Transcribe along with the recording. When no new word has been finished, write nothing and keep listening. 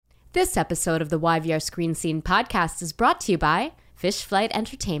This episode of the YVR Screen Scene podcast is brought to you by Fish Flight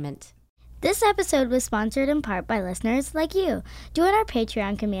Entertainment. This episode was sponsored in part by listeners like you. Join our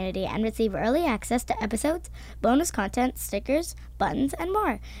Patreon community and receive early access to episodes, bonus content, stickers, buttons, and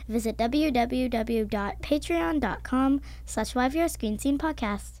more. Visit www.patreon.com/YVR Screen Scene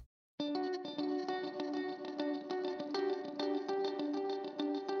podcast.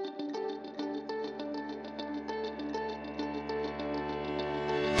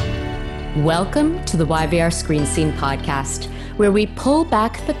 Welcome to the YVR Screen Scene podcast, where we pull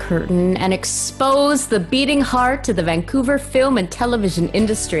back the curtain and expose the beating heart of the Vancouver film and television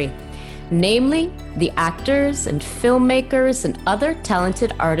industry, namely the actors and filmmakers and other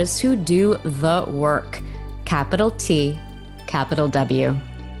talented artists who do the work. Capital T, capital W.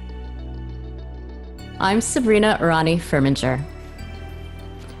 I'm Sabrina Urani Firminger.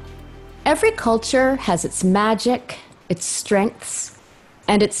 Every culture has its magic, its strengths,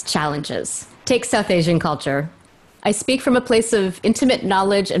 and its challenges. Take South Asian culture. I speak from a place of intimate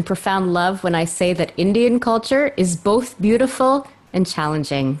knowledge and profound love when I say that Indian culture is both beautiful and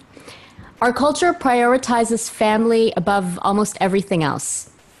challenging. Our culture prioritizes family above almost everything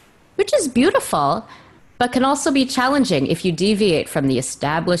else, which is beautiful, but can also be challenging if you deviate from the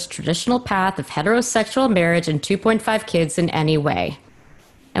established traditional path of heterosexual marriage and 2.5 kids in any way.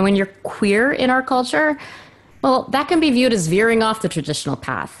 And when you're queer in our culture, well, that can be viewed as veering off the traditional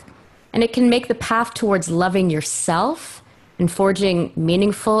path. And it can make the path towards loving yourself and forging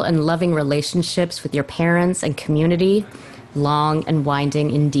meaningful and loving relationships with your parents and community long and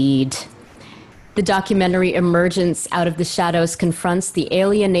winding indeed. The documentary Emergence Out of the Shadows confronts the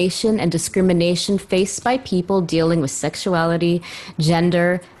alienation and discrimination faced by people dealing with sexuality,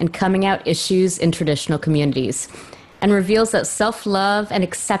 gender, and coming out issues in traditional communities, and reveals that self-love and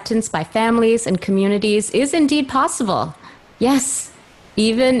acceptance by families and communities is indeed possible. Yes,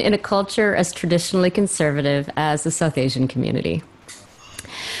 even in a culture as traditionally conservative as the South Asian community.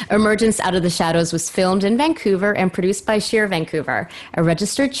 Emergence Out of the Shadows was filmed in Vancouver and produced by Share Vancouver, a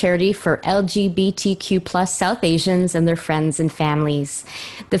registered charity for LGBTQ+ South Asians and their friends and families.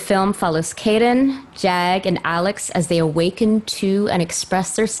 The film follows Kaden, Jag, and Alex as they awaken to and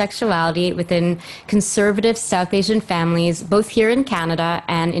express their sexuality within conservative South Asian families, both here in Canada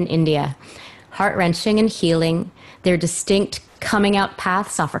and in India. Heart-wrenching and healing, their distinct coming out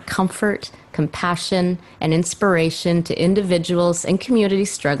paths offer comfort, compassion, and inspiration to individuals and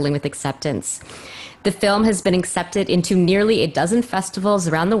communities struggling with acceptance. The film has been accepted into nearly a dozen festivals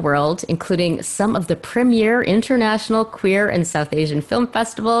around the world, including some of the premier international queer and South Asian film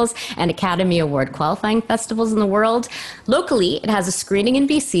festivals and Academy Award qualifying festivals in the world. Locally, it has a screening in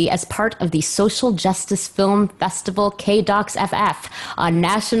BC as part of the Social Justice Film Festival KDocs FF on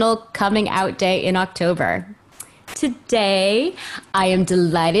National Coming Out Day in October. Today, I am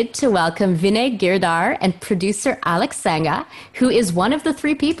delighted to welcome Vinay Girdhar and producer Alex Sanga, who is one of the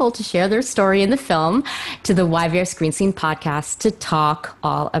three people to share their story in the film, to the YVR Screen Scene podcast to talk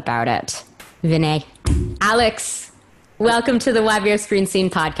all about it. Vinay. Alex, welcome to the YVR Screen Scene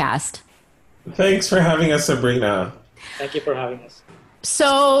podcast. Thanks for having us, Sabrina. Thank you for having us.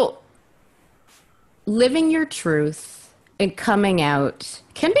 So, living your truth and coming out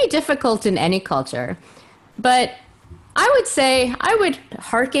can be difficult in any culture. But I would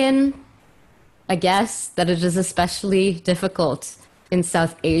hearken a guess that it is especially difficult in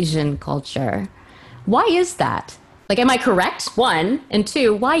South Asian culture. Why is that? Like, am I correct? One, and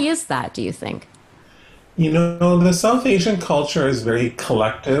two, why is that, do you think? You know, the South Asian culture is very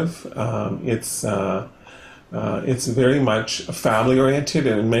collective. It's very much family-oriented,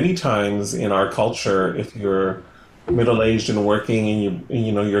 and many times in our culture, if you're middle-aged and working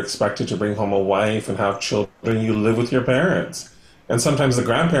and you're expected to bring home a wife and have children, you live with your parents, and sometimes the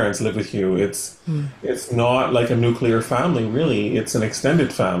grandparents live with you. It's not like a nuclear family, really. It's an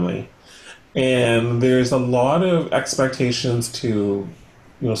extended family, and there's a lot of expectations to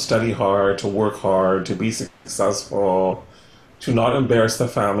study hard, to work hard, to be successful, to not embarrass the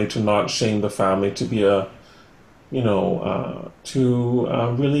family, to not shame the family, to be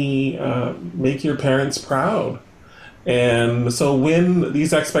really make your parents proud. And so when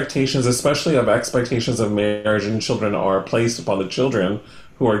these expectations, especially of expectations of marriage and children, are placed upon the children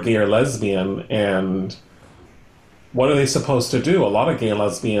who are gay or lesbian, and what are they supposed to do? A lot of gay and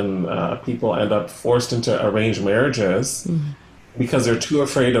lesbian people end up forced into arranged marriages because they're too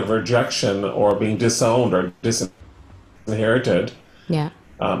afraid of rejection or being disowned or disinherited. Yeah.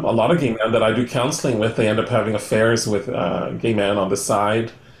 A lot of gay men that I do counseling with, they end up having affairs with gay men on the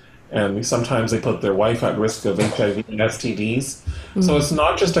side. And sometimes they put their wife at risk of HIV and STDs. So it's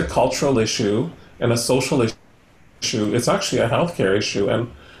not just a cultural issue and a social issue. It's actually a healthcare issue. And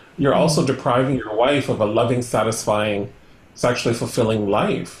you're also depriving your wife of a loving, satisfying, sexually fulfilling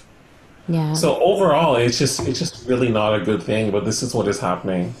life. Yeah. So overall, it's just really not a good thing, but this is what is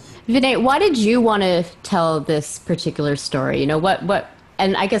happening. Vinay, why did you want to tell this particular story? You know,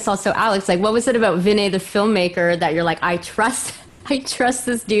 and I guess also Alex, like, what was it about Vinay, the filmmaker, that you're like, I trust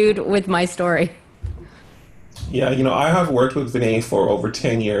this dude with my story? Yeah, I have worked with Vinay for over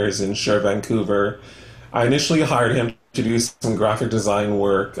 10 years in Share, Vancouver. I initially hired him to do some graphic design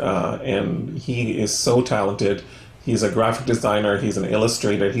work, and he is so talented. He's a graphic designer, he's an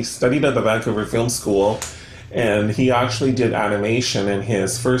illustrator. He studied at the Vancouver Film School, and he actually did animation, and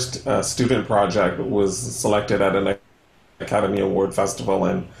his first student project was selected at an Academy Award festival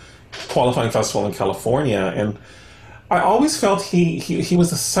and qualifying festival in California. And I always felt he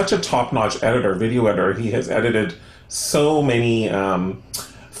was such a top-notch editor, video editor. He has edited so many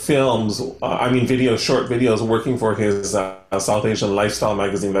films, short videos, working for his South Asian lifestyle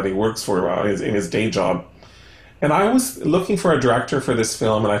magazine that he works for in his day job. And I was looking for a director for this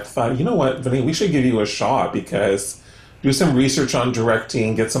film, and I thought, you know what, Vinay, we should give you a shot, because do some research on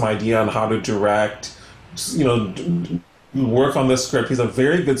directing, get some idea on how to direct, work on the script. He's a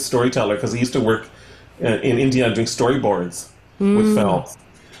very good storyteller, because he used to work in India doing storyboards with films.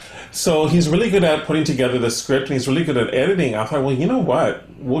 So he's really good at putting together the script, and he's really good at editing. I thought, well, you know what?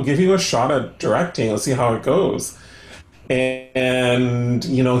 We'll give you a shot at directing. Let's see how it goes. And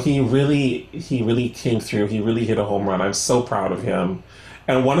he really came through. He really hit a home run. I'm so proud of him.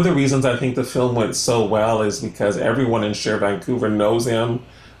 And one of the reasons I think the film went so well is because everyone in Share Vancouver knows him.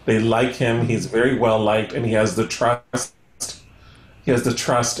 They like him. He's very well liked, and he has the trust. He has the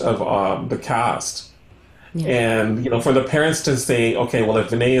trust of the cast. Yeah. And for the parents to say, okay, well,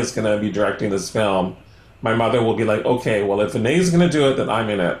 if Vinay is going to be directing this film, my mother will be like, okay, well, if Vinay is going to do it, then I'm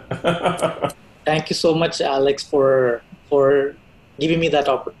in it. Thank you so much, Alex, for giving me that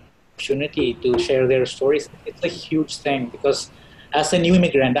opportunity to share their stories. It's a huge thing, because as a new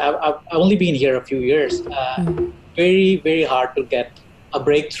immigrant, I've only been here a few years. Very, very hard to get a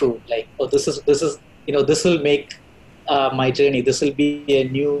breakthrough. Like, oh, this will make my journey. This will be a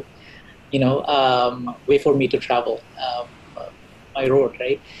new, way for me to travel my road,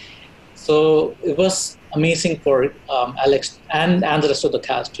 right? So it was amazing for Alex and the rest of the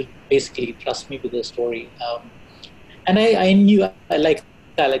cast to basically trust me with the story. And I knew, like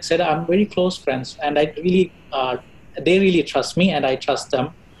Alex said, I'm very close friends, and I really, they really trust me, and I trust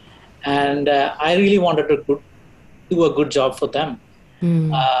them. And I really wanted to do a good job for them.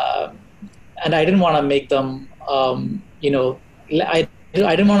 And I didn't want to make them, I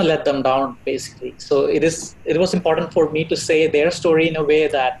didn't want to let them down, basically. So it was important for me to say their story in a way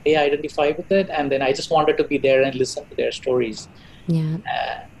that they identify with it, and then I just wanted to be there and listen to their stories. Yeah.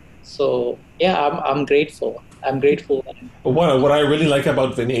 So yeah, I'm grateful. I'm grateful. What I really like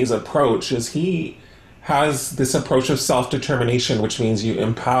about Vinay's approach is he has this approach of self-determination, which means you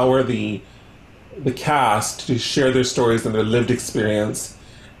empower the cast to share their stories and their lived experience,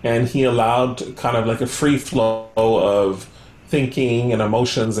 and he allowed kind of like a free flow of thinking and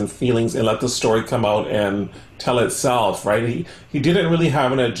emotions and feelings, and let the story come out and tell itself, right? He didn't really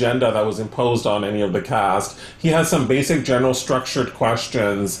have an agenda that was imposed on any of the cast. He had some basic general structured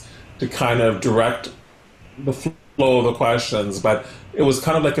questions to kind of direct the flow of the questions, but it was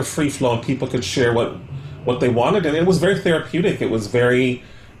kind of like a free flow, and people could share what they wanted, and it was very therapeutic. It was very,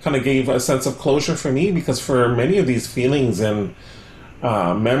 kind of gave a sense of closure for me, because for many of these feelings and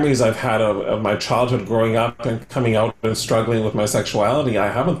memories I've had of my childhood growing up and coming out and struggling with my sexuality, I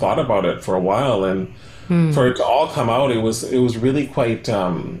haven't thought about it for a while, and for it to all come out, it was really quite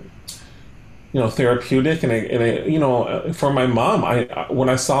therapeutic, and for my mom, when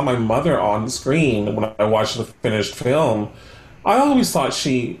I saw my mother on screen when I watched the finished film, I always thought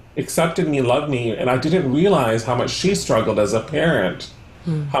she accepted me, loved me, and I didn't realize how much she struggled as a parent,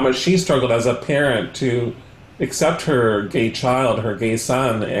 to accept her gay child, her gay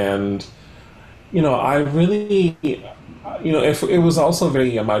son, and I really, it was also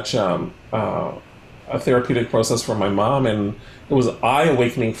very much a therapeutic process for my mom, and it was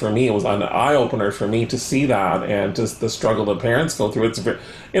eye-awakening for me. It was an eye-opener for me to see that, and just the struggle the parents go through.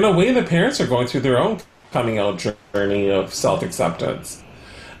 In a way, the parents are going through their own coming out journey of self-acceptance.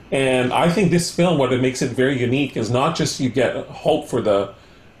 And I think this film, what it makes it very unique is not just you get hope for the,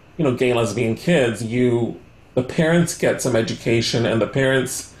 gay lesbian kids. The parents get some education, and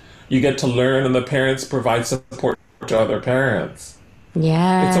you get to learn, and the parents provide support to other parents.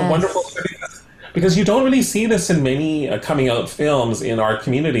 Yeah, it's a wonderful thing, because you don't really see this in many coming out films in our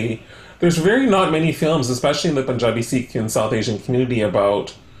community. There's not many films, especially in the Punjabi Sikh and South Asian community,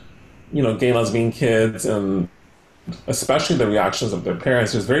 about gay lesbian kids and especially the reactions of their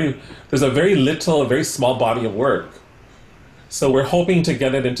parents. There's a very small body of work. So we're hoping to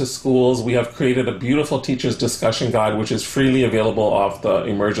get it into schools. We have created a beautiful teacher's discussion guide, which is freely available off the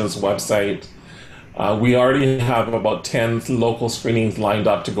Emergence website. We already have about 10 local screenings lined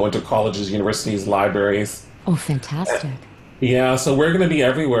up to go into colleges, universities, libraries. Oh, fantastic. Yeah, so we're going to be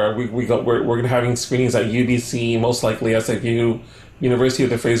everywhere. We're going to having screenings at UBC, most likely SFU, University of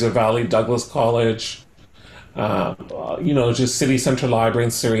the Fraser Valley, Douglas College, just City Center Library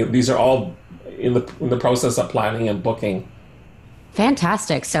in Surrey. These are all in the process of planning and booking.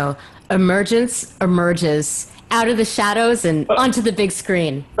 Fantastic. So Emergence emerges out of the shadows and onto the big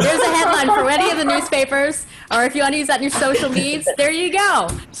screen. There's a headline for any of the newspapers, or if you want to use that in your social medias, there you go.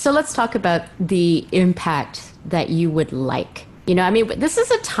 So let's talk about the impact that you would like. This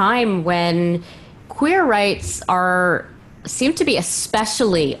is a time when queer rights seem to be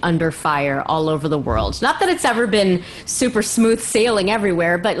especially under fire all over the world. Not that it's ever been super smooth sailing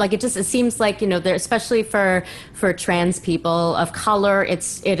everywhere, but it seems like, there, especially for trans people of color,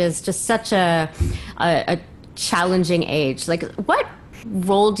 it is just such a challenging age. What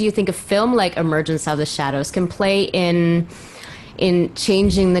role do you think a film like Emergence Out of the Shadows can play in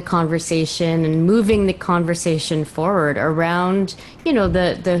changing the conversation and moving the conversation forward around,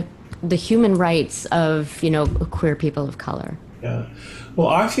 the human rights of, queer people of color? Yeah. Well,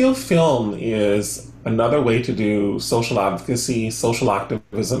 I feel film is another way to do social advocacy, social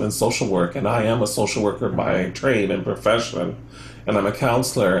activism, and social work. And I am a social worker by trade and profession, and I'm a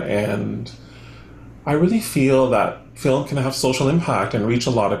counselor. And I really feel that film can have social impact and reach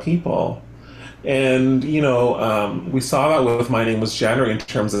a lot of people. And, we saw that with My Name Was January in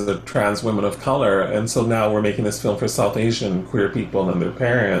terms of the trans women of color. And so now we're making this film for South Asian queer people and their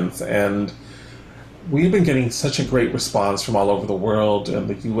parents. And we've been getting such a great response from all over the world, in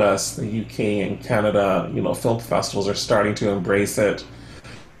the US, the UK, and Canada. Film festivals are starting to embrace it.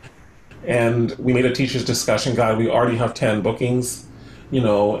 And we made a teacher's discussion guide. We already have 10 bookings,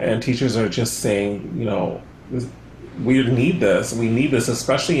 and teachers are just saying, we need this. We need this,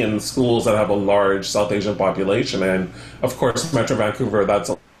 especially in schools that have a large South Asian population. And of course, Metro Vancouver, that's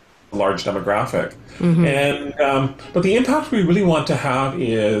a large demographic. Mm-hmm. And but the impact we really want to have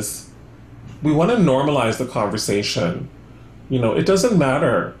is we want to normalize the conversation. It doesn't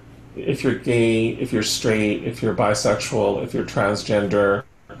matter if you're gay, if you're straight, if you're bisexual, if you're transgender,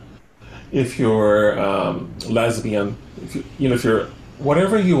 if you're lesbian, if you're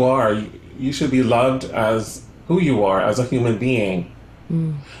whatever you are, you should be loved as who you are as a human being.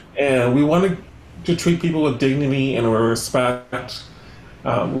 Mm. And we want to treat people with dignity and with respect.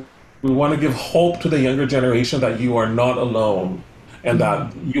 We want to give hope to the younger generation that you are not alone, and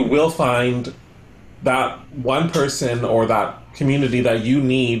that you will find that one person or that community that you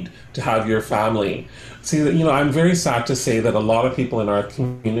need to have your family. See, I'm very sad to say that a lot of people in our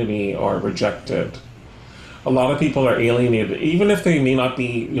community are rejected. A lot of people are alienated, even if they may not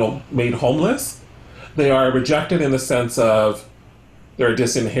be, made homeless. They are rejected in the sense of they're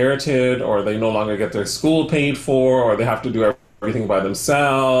disinherited, or they no longer get their school paid for, or they have to do everything by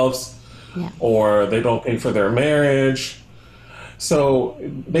themselves, or they don't pay for their marriage. So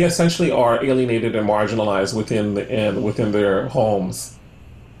they essentially are alienated and marginalized within their homes.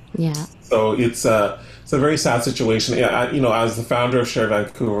 Yeah. So it's a very sad situation. As the founder of Share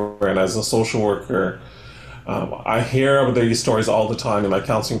Vancouver and as a social worker, I hear these stories all the time in my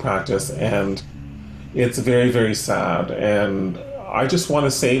counseling practice, and it's very, very sad. And I just want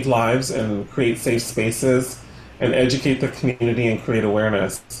to save lives and create safe spaces and educate the community and create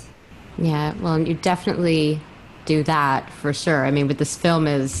awareness. Yeah, well, you definitely do that for sure. With this film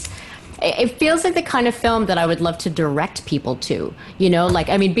it feels like the kind of film that I would love to direct people to,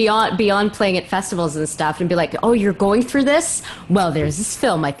 beyond playing at festivals and stuff, and be like, oh, you're going through this? Well, there's this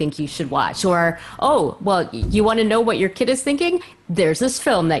film I think you should watch. Or, oh, well, you want to know what your kid is thinking? There's this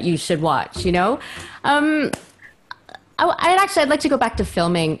film that you should watch, I'd like to go back to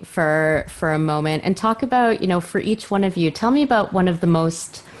filming for a moment and talk about, for each one of you, tell me about one of the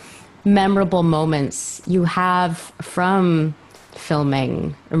most memorable moments you have from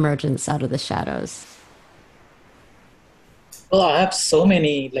filming Emergence Out of the Shadows. Well, I have so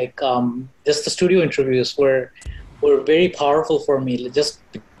many, just the studio interviews were very powerful for me, just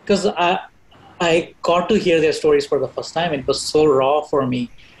because I got to hear their stories for the first time. It was so raw for me.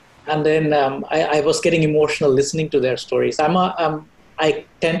 And then I was getting emotional listening to their stories. I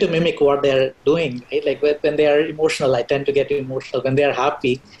tend to mimic what they're doing, right? When they are emotional, I tend to get emotional. When they are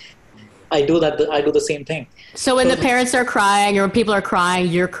happy, I do the same thing. So when the parents are crying or when people are crying,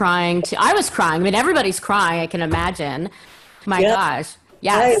 you're crying too. I was crying. Everybody's crying, I can imagine. My gosh.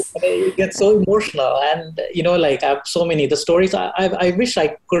 Right, Yes. it gets so emotional, and like I have so many the stories. I wish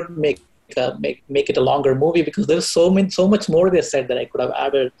I could make it a longer movie because there's so much more they said that I could have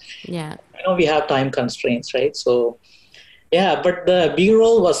added. Yeah. I know we have time constraints, right? So yeah, but the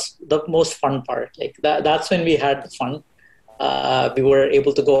B-roll was the most fun part. Like that's when we had the fun. We were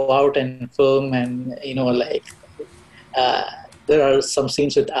able to go out and film, and like uh, there are some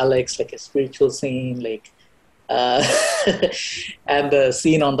scenes with Alex, like a spiritual scene, like uh, and the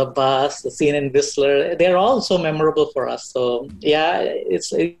scene on the bus, the scene in Whistler. They're all so memorable for us. So yeah,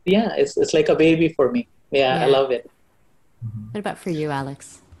 it's like a baby for me. Yeah, I Yeah. love it. What about for you,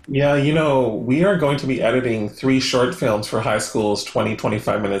 Alex? Yeah, we are going to be editing 3 short films for high schools, 20,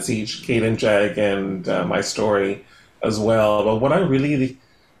 25 minutes each, Kate and Jag and my story as well. But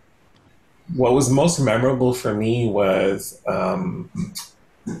what was most memorable for me was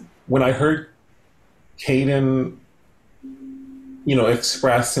when I heard Caden,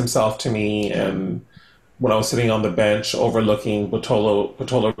 express himself to me, and when I was sitting on the bench overlooking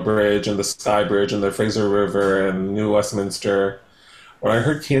Batola Bridge and the Sky Bridge and the Fraser River and New Westminster, when I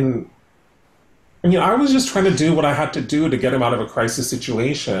heard Caden, I was just trying to do what I had to do to get him out of a crisis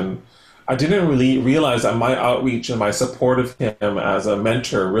situation. I didn't really realize that my outreach and my support of him as a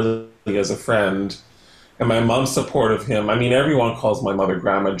mentor, really as a friend, and my mom's support of him. Everyone calls my mother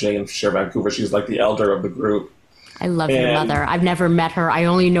Grandma Jay in Share Vancouver. She's like the elder of the group. I love your And mother. I've never met her. I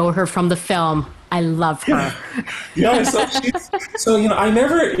only know her from the film. I love her. yeah, it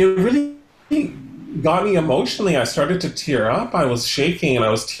really got me emotionally. I started to tear up. I was shaking and I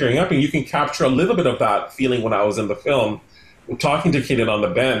was tearing up, and you can capture a little bit of that feeling when I was in the film, talking to Kaden on the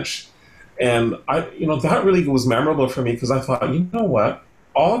bench. And that really was memorable for me because I thought, you know what?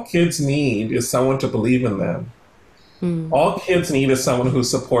 All kids need is someone to believe in them. All kids need is someone who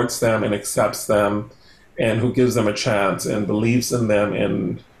supports them and accepts them and who gives them a chance and believes in them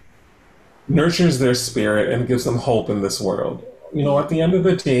and nurtures their spirit and gives them hope in this world. At the end of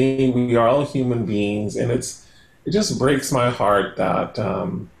the day, we are all human beings, and it just breaks my heart that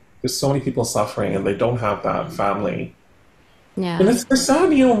there's so many people suffering and they don't have that family. Yeah. And it's sad,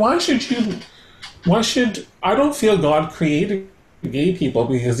 I don't feel God created gay people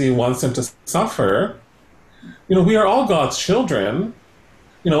because he wants them to suffer. We are all God's children.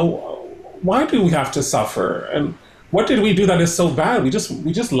 Why do we have to suffer? And what did we do that is so bad? We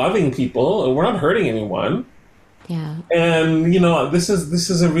just loving people, and we're not hurting anyone. Yeah. And this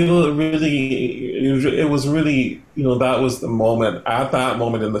is a it was really that was the moment, at that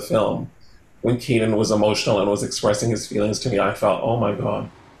moment in the film when Caden was emotional and was expressing his feelings to me. I felt, oh my God,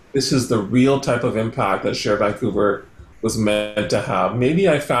 this is the real type of impact that Share Vancouver was meant to have. Maybe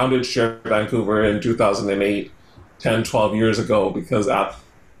I founded Share Vancouver in 2008, 10, 12 years ago, because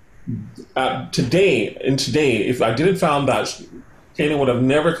today, if I didn't found that, Caden would have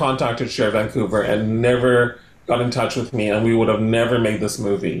never contacted Share Vancouver and never got in touch with me, and we would have never made this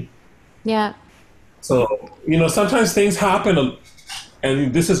movie. Yeah. So, sometimes things happen,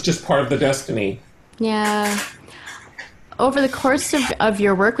 and this is just part of the destiny. Yeah. Over the course of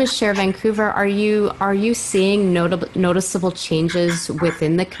your work with Share Vancouver, are you seeing noticeable changes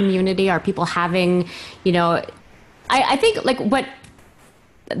within the community? Are people having, I think like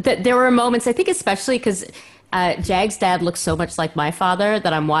there were moments, I think especially because Jag's dad looks so much like my father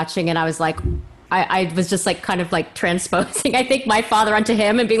that I'm watching, and I was like, I was just like kind of like transposing, I think, my father onto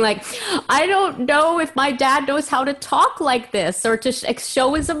him and being like, I don't know if my dad knows how to talk like this or to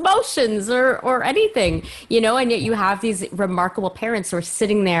show his emotions or anything, and yet you have these remarkable parents who are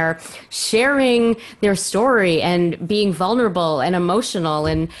sitting there sharing their story and being vulnerable and emotional.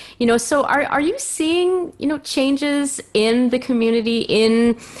 And, so are you seeing, changes in the community,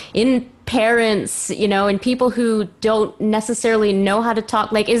 in parents, and people who don't necessarily know how to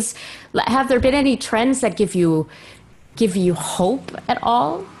talk? Like, have there been any trends that give you hope at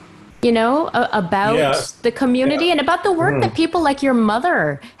all, about Yes. the community Yeah. and about the work that people like your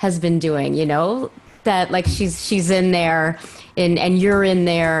mother has been doing, that like she's in there and you're in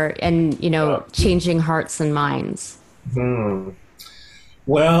there and, changing hearts and minds?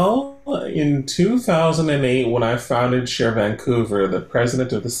 Well, in 2008, when I founded Share Vancouver, the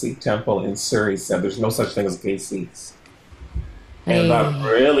president of the Sikh temple in Surrey said there's no such thing as gay Sikhs. And that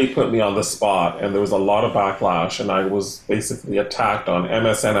really put me on the spot, and there was a lot of backlash, and I was basically attacked on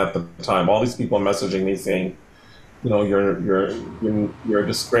MSN at the time. All these people messaging me saying, you're a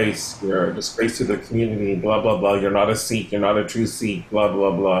disgrace. You're a disgrace to the community, blah, blah, blah. You're not a Sikh. You're not a true Sikh, blah,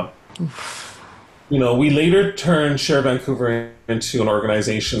 blah, blah. We later turned Share Vancouver into an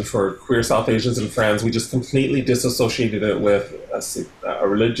organization for queer South Asians and friends. We just completely disassociated it with a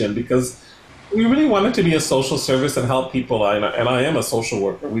religion because we really wanted to be a social service and help people, and I am a social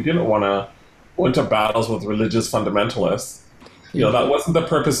worker. We didn't want to go into battles with religious fundamentalists. That wasn't the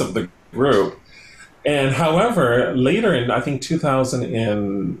purpose of the group. And however, later in, I think,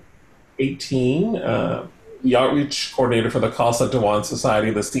 2018, the outreach coordinator for the Khalsa Diwan Society,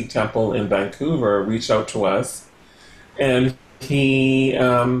 the Sikh temple in Vancouver, reached out to us. And he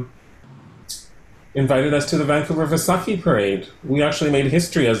invited us to the Vancouver Vaisakhi Parade. We actually made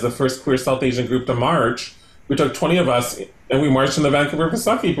history as the first queer South Asian group to march. We took 20 of us and we marched in the Vancouver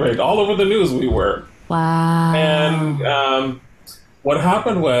Vaisakhi Parade. All over the news we were. Wow. And what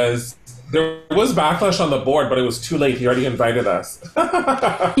happened was there was backlash on the board, but it was too late. He already invited us.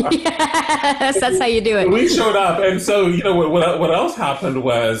 Yes, that's how you do it. We showed up. And so, what else happened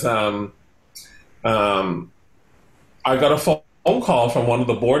was I got a phone call from one of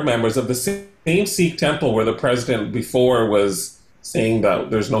the board members of the same Sikh temple where the president before was saying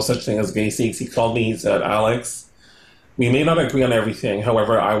that there's no such thing as gay Sikhs. He called me, he said, Alex, we may not agree on everything.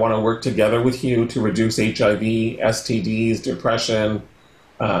 However, I want to work together with you to reduce HIV, STDs, depression,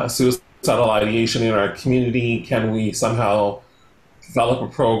 suicidal ideation in our community. Can we somehow develop a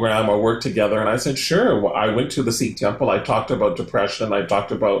program or work together? And I said, sure. Well, I went to the Sikh temple. I talked about depression. I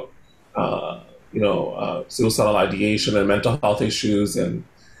talked about suicidal ideation and mental health issues, and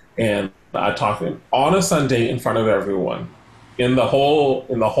I talked on a Sunday in front of everyone, in the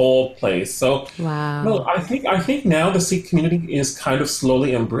whole place. So, wow. I think now the Sikh community is kind of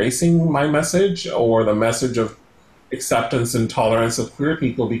slowly embracing my message, or the message of acceptance and tolerance of queer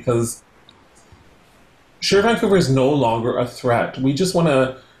people, because Share Vancouver is no longer a threat. We just want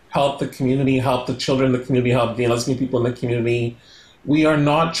to help the community, help the children in the community, help gay and lesbian people in the community. We are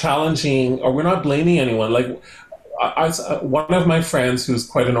not challenging, or we're not blaming anyone. Like, one of my friends who's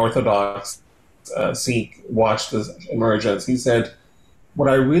quite an Orthodox Sikh watched this Emergence. He said, what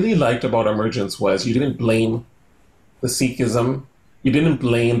I really liked about Emergence was you didn't blame the Sikhism, you didn't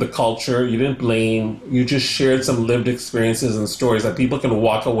blame the culture, you just shared some lived experiences and stories that people can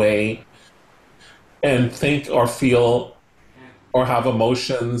walk away and think or feel or have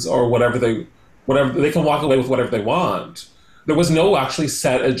emotions or whatever they can walk away with whatever they want. There was no actually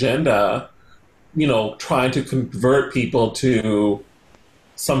set agenda, trying to convert people to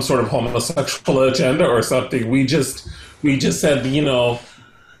some sort of homosexual agenda or something. We just said,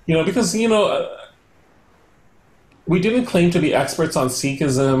 because, we didn't claim to be experts on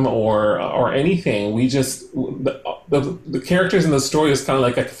Sikhism or anything. We just, the characters in the story is kind of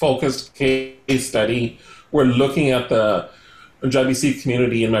like a focused case study. We're looking at the Punjabi Sikh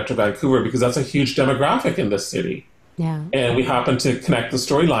community in Metro Vancouver because that's a huge demographic in this city. Yeah. And we happen to connect the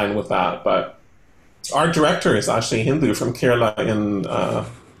storyline with that. But our director is actually Hindu from Kerala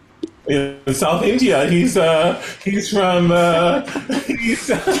in South India. He's from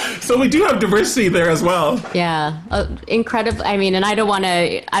so we do have diversity there as well. Yeah, incredible. I mean, and I don't want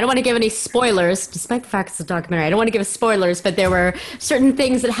to give any spoilers, despite the fact it's a documentary. I don't want to give spoilers, but there were certain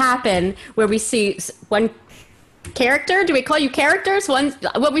things that happen where we see one character. Do we call you characters?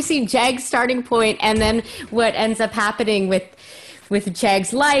 What we see Jag's starting point, and then what ends up happening with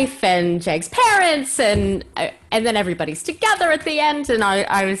Jag's life and Jag's parents, and then everybody's together at the end. And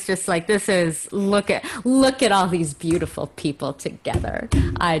I was just like, this is look at all these beautiful people together.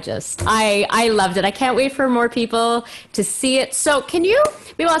 I loved it. I can't wait for more people to see it. So maybe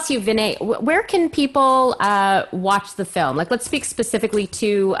I'll ask you, Vinay, where can people watch the film? Like, let's speak specifically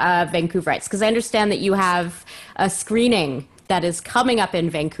to Vancouverites, because I understand that you have a screening that is coming up in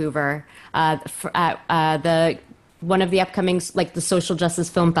Vancouver at one of the upcoming, like the Social Justice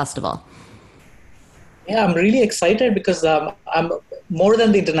Film Festival. Yeah, I'm really excited because I'm more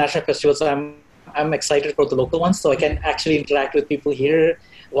than the international festivals. I'm excited for the local ones, so I can actually interact with people here,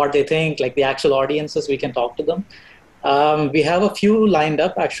 what they think, like the actual audiences. We can talk to them. We have a few lined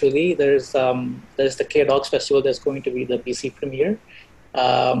up actually. There's the K-Dogs Festival. There's going to be the BC premiere,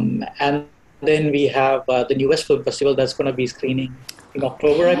 and then we have the New West Film Festival that's going to be screening in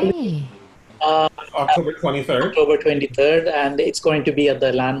October, I believe. October 23rd. October 23rd, and it's going to be at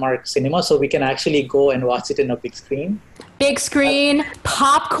the Landmark Cinema, so we can actually go and watch it in a big screen. Big screen,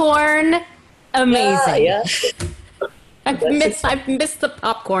 popcorn, amazing. Yeah. I've missed the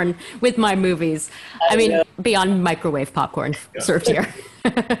popcorn with my movies. I mean, beyond microwave popcorn served here.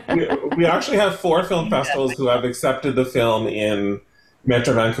 we actually have 4 film festivals who have accepted the film in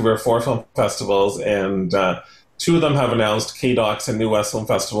Metro Vancouver, 4 film festivals, and 2 of them have announced K-Docs and New West Film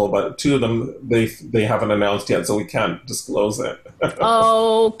Festival, but 2 of them they haven't announced yet, so we can't disclose it.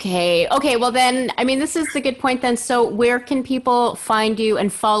 Okay. Well then, I mean, this is the good point then. So where can people find you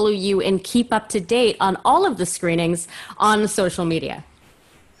and follow you and keep up to date on all of the screenings on social media?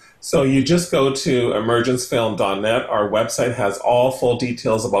 So you just go to emergencefilm.net. Our website has all full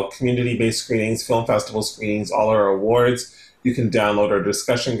details about community-based screenings, film festival screenings, all our awards. You can download our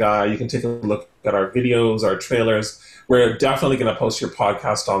discussion guide. You can take a look at our videos, our trailers. We're definitely going to post your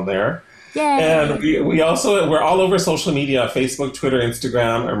podcast on there. Yay. And we're all over social media, Facebook, Twitter,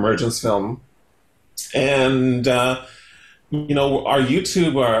 Instagram, Emergence Film. And, our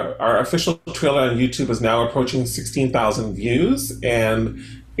YouTube, our official trailer on YouTube is now approaching 16,000 views. And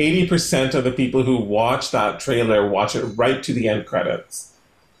 80% of the people who watch that trailer watch it right to the end credits.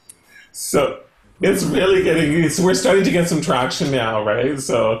 So it's really we're starting to get some traction now, right?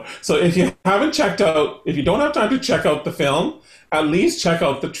 So if you don't have time to check out the film, at least check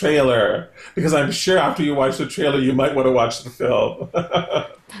out the trailer, because I'm sure after you watch the trailer, you might want to watch the film.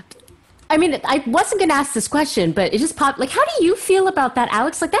 I mean, I wasn't going to ask this question, but it just popped. Like, how do you feel about that,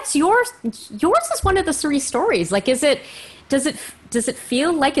 Alex? Like, that's yours. Yours is one of the 3 stories. Like, does it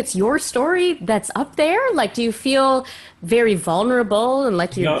feel like it's your story that's up there? Like, do you feel very vulnerable and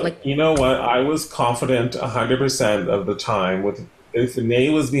like you know what? I was confident 100% of the time. If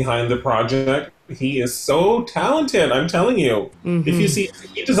Vinay was behind the project, he is so talented. I'm telling you. Mm-hmm. If you see,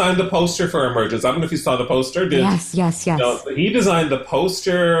 he designed the poster for Emergence. I don't know if you saw the poster. Yes. He designed the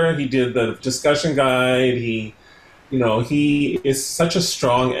poster. He did the discussion guide. He is such a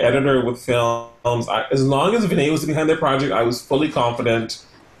strong editor with films. As long as Vinay was behind the project, I was fully confident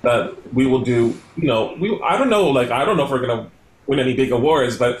that we will do, I don't know if we're going to win any big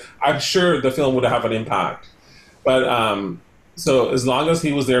awards, but I'm sure the film would have an impact. But so as long as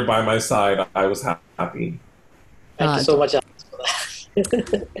he was there by my side, I was happy. Thank you so much, Alex, for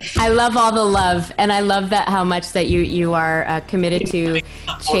that. I love all the love, and I love that how much that you are committed to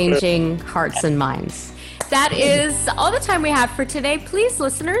changing hearts and minds. That is all the time we have for today. Please,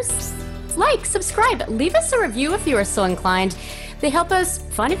 listeners, like, subscribe, leave us a review if you are so inclined. They help us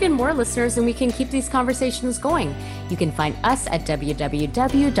find even more listeners, and we can keep these conversations going. You can find us at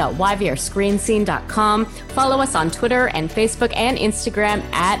www.yvrscreenscene.com. Follow us on Twitter and Facebook and Instagram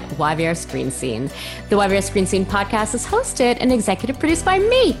at YVR Screen Scene. The YVR Screen Scene podcast is hosted and executive produced by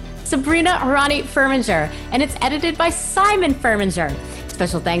me, Sabrina Harani Furminger, and it's edited by Simon Furminger.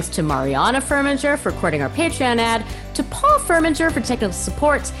 Special thanks to Mariana Furminger for recording our Patreon ad, to Paul Furminger for technical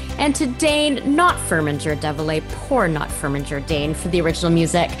support, and to Dane Not Furminger Devilay, poor Not Furminger Dane, for the original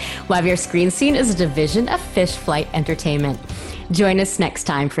music. YVR Screen Scene is a division of Fish Flight Entertainment. Join us next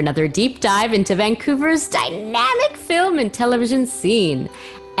time for another deep dive into Vancouver's dynamic film and television scene.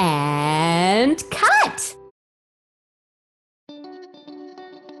 And cut!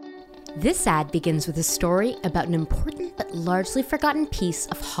 This ad begins with a story about an important but largely forgotten piece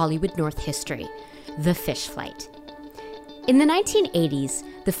of Hollywood North history, the fish flight. In the 1980s,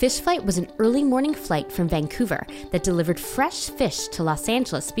 the fish flight was an early morning flight from Vancouver that delivered fresh fish to Los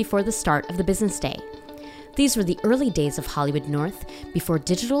Angeles before the start of the business day. These were the early days of Hollywood North, before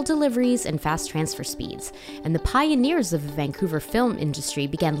digital deliveries and fast transfer speeds, and the pioneers of the Vancouver film industry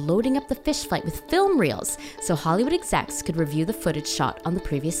began loading up the fish flight with film reels so Hollywood execs could review the footage shot on the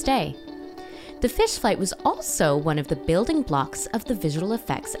previous day. The fish flight was also one of the building blocks of the visual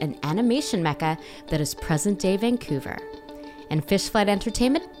effects and animation mecca that is present-day Vancouver. And Fish Flight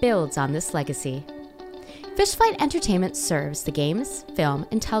Entertainment builds on this legacy. Fish Flight Entertainment serves the games, film,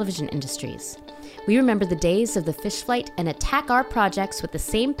 and television industries. We remember the days of the fish flight and attack our projects with the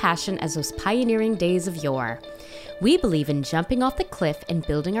same passion as those pioneering days of yore. We believe in jumping off the cliff and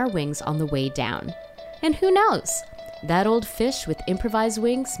building our wings on the way down. And who knows? That old fish with improvised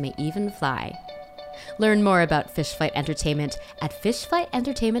wings may even fly. Learn more about Fish Flight Entertainment at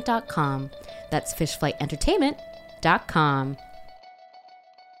fishflightentertainment.com. That's fishflightentertainment.com.